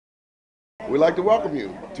We'd like to welcome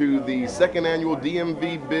you to the second annual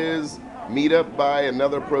DMV Biz Meetup by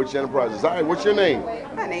Another Approach Enterprises. Hi, what's your name?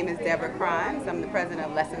 My name is Deborah Crimes. I'm the president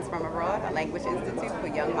of Lessons from Abroad, a language institute for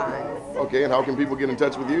young minds. Okay, and how can people get in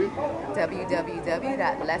touch with you?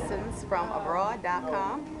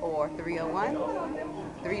 www.lessonsfromabroad.com or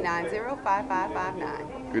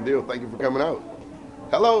 301-390-5559. Good deal. Thank you for coming out.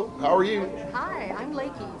 Hello, how are you? Hi, I'm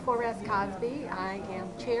Lakey Forrest Cosby. I am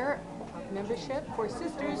chair of membership for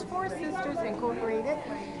Sisters Incorporated,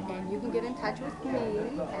 and you can get in touch with me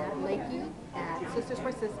at Lakey at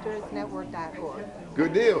sistersforsistersnetwork.org.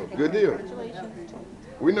 Good deal, good deal. Congratulations.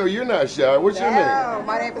 We know you're not shy. What's your name? Hello,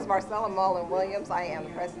 my name is Marcella Mullen Williams. I am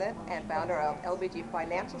the president and founder of LBG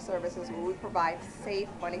Financial Services, where we provide safe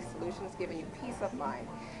money solutions, giving you peace of mind.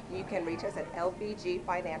 You can reach us at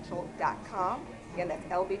lbgfinancial.com. Again, that's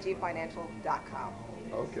lbgfinancial.com.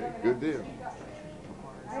 Okay, good deal.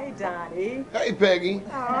 Hey, Doni. Hey, Peggy.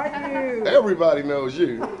 How are you? Everybody knows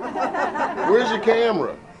you. Where's your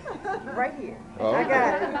camera? Right here. Oh, I okay.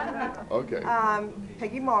 got it. Okay.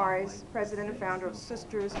 Peggy Morris, president and founder of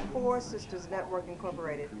Sisters for Sisters Network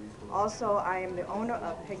Incorporated. Also, I am the owner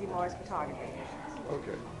of Peggy Morris Photography.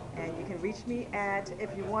 Okay. And you can reach me at,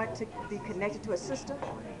 if you want to be connected to a sister,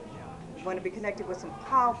 you want to be connected with some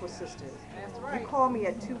powerful sisters, you call me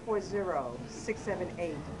at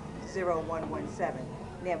 240-678-0117.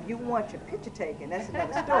 Now, if you want your picture taken, that's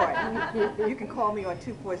another story. You can call me on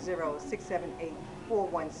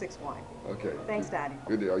 240-678-4161. Okay. Thanks, Dottie.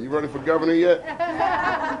 Good deal. Are you running for governor yet?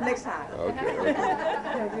 Next time. Okay.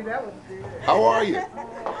 That was good. How are you?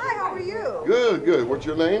 Hi, how are you? Good, good. What's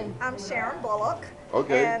your name? I'm Sharon Bullock.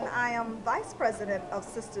 Okay. And I am vice president of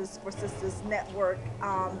Sisters for Sisters Network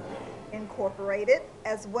Incorporated,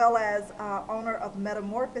 as well as owner of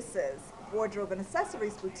Metamorphosis Wardrobe and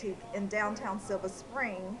Accessories Boutique in downtown Silver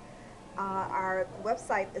Spring. Our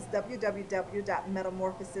website is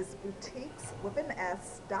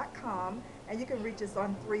www.metamorphosisboutiques.com, and you can reach us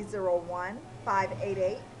on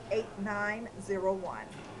 301-588-8901.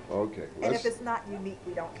 Okay. And if it's not unique,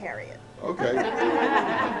 we don't carry it. Okay.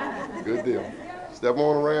 Good deal. Step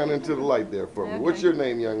on around into the light there for me. Okay. What's your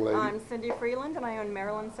name, young lady? I'm Cindy Freeland, and I own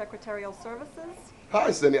Maryland Secretarial Services.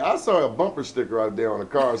 Hi, Cindy. I saw a bumper sticker out there on the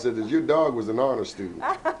car that said that your dog was an honor student.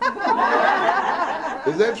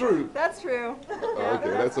 Is that true? That's true. Okay,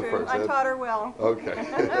 that's the true. first. I taught her well. Okay.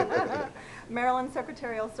 Maryland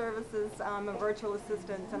Secretarial Services, I'm a virtual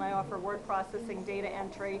assistant, and I offer word processing, data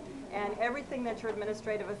entry, and everything that your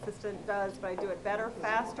administrative assistant does, but I do it better,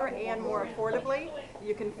 faster, and more affordably.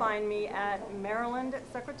 You can find me at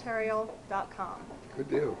marylandsecretarial.com. Good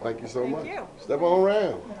deal. Thank you so much. Thank you. Step on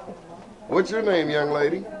around. What's your name, young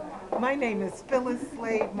lady? My name is Phyllis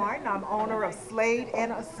Slade Martin. I'm owner of Slade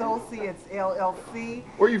and Associates LLC.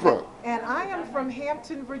 Where are you from? And I am from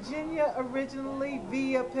Hampton, Virginia, originally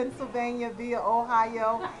via Pennsylvania, via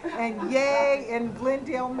Ohio, and yay, in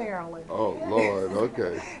Glendale, Maryland. Oh, Lord.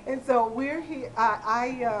 Okay. And so we're here.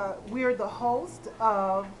 We're the host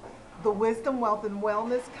of the Wisdom, Wealth, and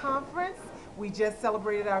Wellness Conference. We just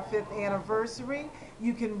celebrated our 5th anniversary.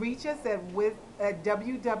 You can reach us at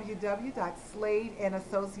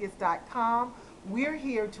www.sladeandassociates.com. We're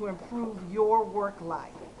here to improve your work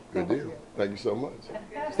life. Good deal. Thank you so much.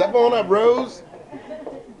 Step on up, Rose.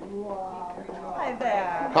 Hi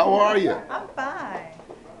there. How are you? I'm fine.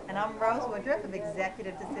 And I'm Rose Woodruff of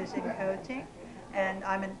Executive Decision Coaching. And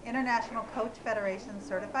I'm an International Coach Federation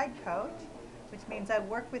certified coach, which means I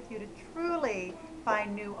work with you to truly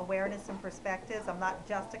find new awareness and perspectives. I'm not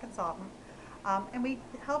just a consultant. And we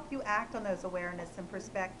help you act on those awareness and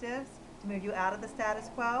perspectives to move you out of the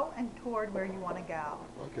status quo and toward where you want to go.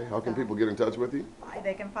 Okay. How can people get in touch with you?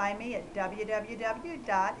 They can find me at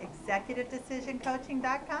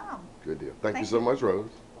www.executive-decision-coaching.com. Good deal. Thank you so much,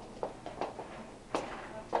 Rose.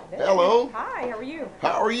 Hello. Hi, how are you?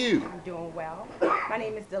 How are you? I'm doing well. My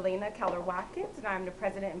name is Delina Keller-Watkins, and I'm the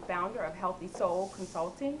president and founder of Healthy Soul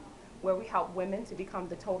Consulting, where we help women to become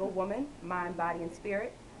the total woman, mind, body, and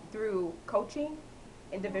spirit through coaching,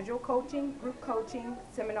 individual coaching, group coaching,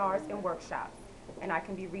 seminars, and workshops. And I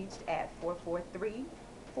can be reached at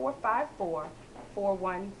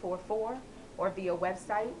 443-454-4144 or via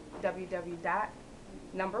website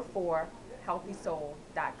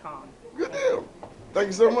www.4healthysoul.com. Good deal. Thank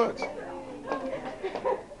you so much.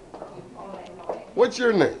 What's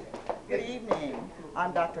your name? Good evening.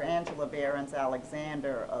 I'm Dr. Angela Behrens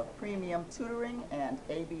Alexander of Premium Tutoring and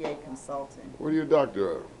ABA Consulting. What are you a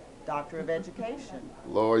doctor of? Doctor of Education.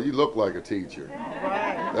 Lord, you look like a teacher.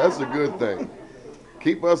 Right. That's a good thing.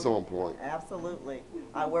 Keep us on point. Absolutely.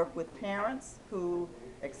 I work with parents who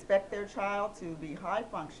expect their child to be high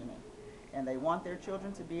functioning and they want their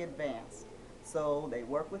children to be advanced. So they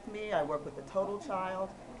work with me, I work with the total child,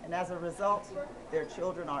 and as a result, their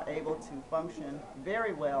children are able to function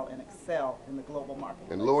very well and excel in the global market.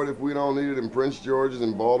 And Lord, if we don't need it in Prince George's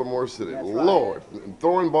and Baltimore City, That's Lord,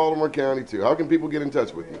 throw in Baltimore County too. How can people get in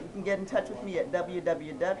touch with you? You can get in touch with me at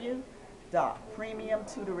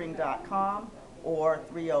www.premiumtutoring.com or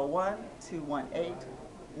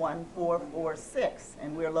 301-218-1446.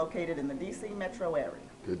 And we're located in the DC metro area.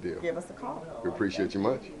 Good deal. Give us a call. We appreciate you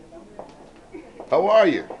much. How are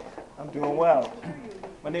you? I'm doing well.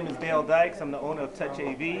 My name is Dale Dykes. I'm the owner of Touch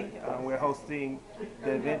AV. We're hosting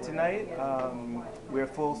the event tonight. We're a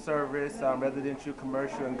full service residential,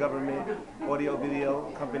 commercial, and government audio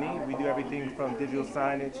video company. We do everything from digital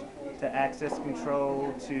signage to access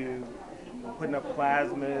control to putting up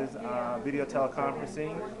plasmas, video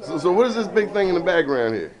teleconferencing. So what is this big thing in the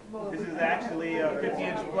background here? This is actually a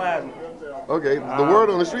 50-inch plasma. Okay, the word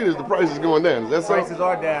on the street is the price is going down. Is that so? Prices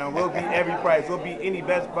are down. We'll beat every price. We'll beat any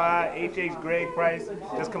Best Buy, HH grade price.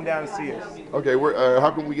 Just come down and see us. Okay,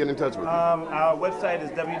 how can we get in touch with you? Our website is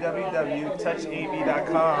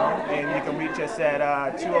www.touchav.com, and you can reach us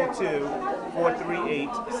at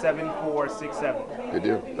 202-438-7467. Good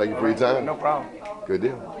deal. Thank you for your time. No problem. Good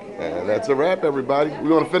deal. And that's a wrap, everybody. We're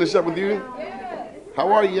going to finish up with you. How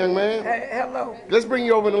are you, young man? Hey, hello. Let's bring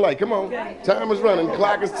you over in the light. Come on. Okay. Time is running.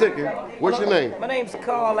 Clock is ticking. What's your name? My name's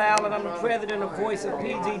Carl Allen. I'm the president of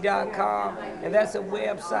VoiceOfPG.com, and that's a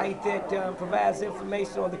website that provides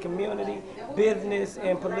information on the community, business,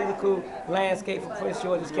 and political landscape for Prince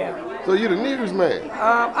George's County. So you're the news man?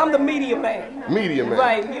 I'm the media man. Media man.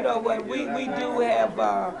 Right. You know what? We do have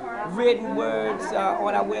written words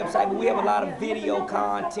on our website, but we have a lot of video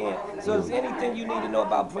content. So if there's anything you need to know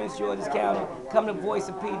about Prince George's County, come to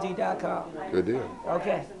VoiceOfPG.com. Good deal.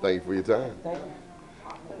 Okay. Thank you for your time. Thank you.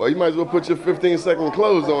 Well, you might as well put your 15-second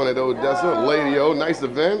close on it, Odessa. Lady O, nice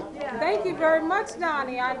event. Thank you very much,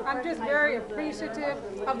 Donnie. I'm just very appreciative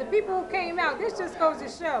of the people who came out. This just goes to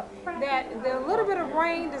show that the little bit of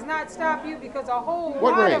rain does not stop you because a whole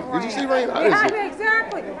What lot rain? of rain. Did you see rain? I Yeah, didn't see.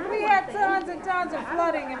 exactly. We had tons and tons of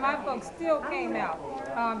flooding, and my folks still came out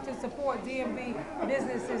to support DMV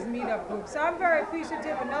Businesses Meetup Group. So I'm very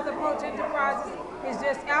appreciative. Another Approach Enterprises is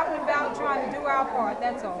just out and about trying to do our part.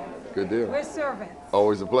 That's all. Good deal. We're servants.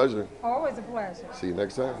 Always a pleasure. Always a pleasure. See you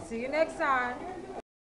next time. See you next time.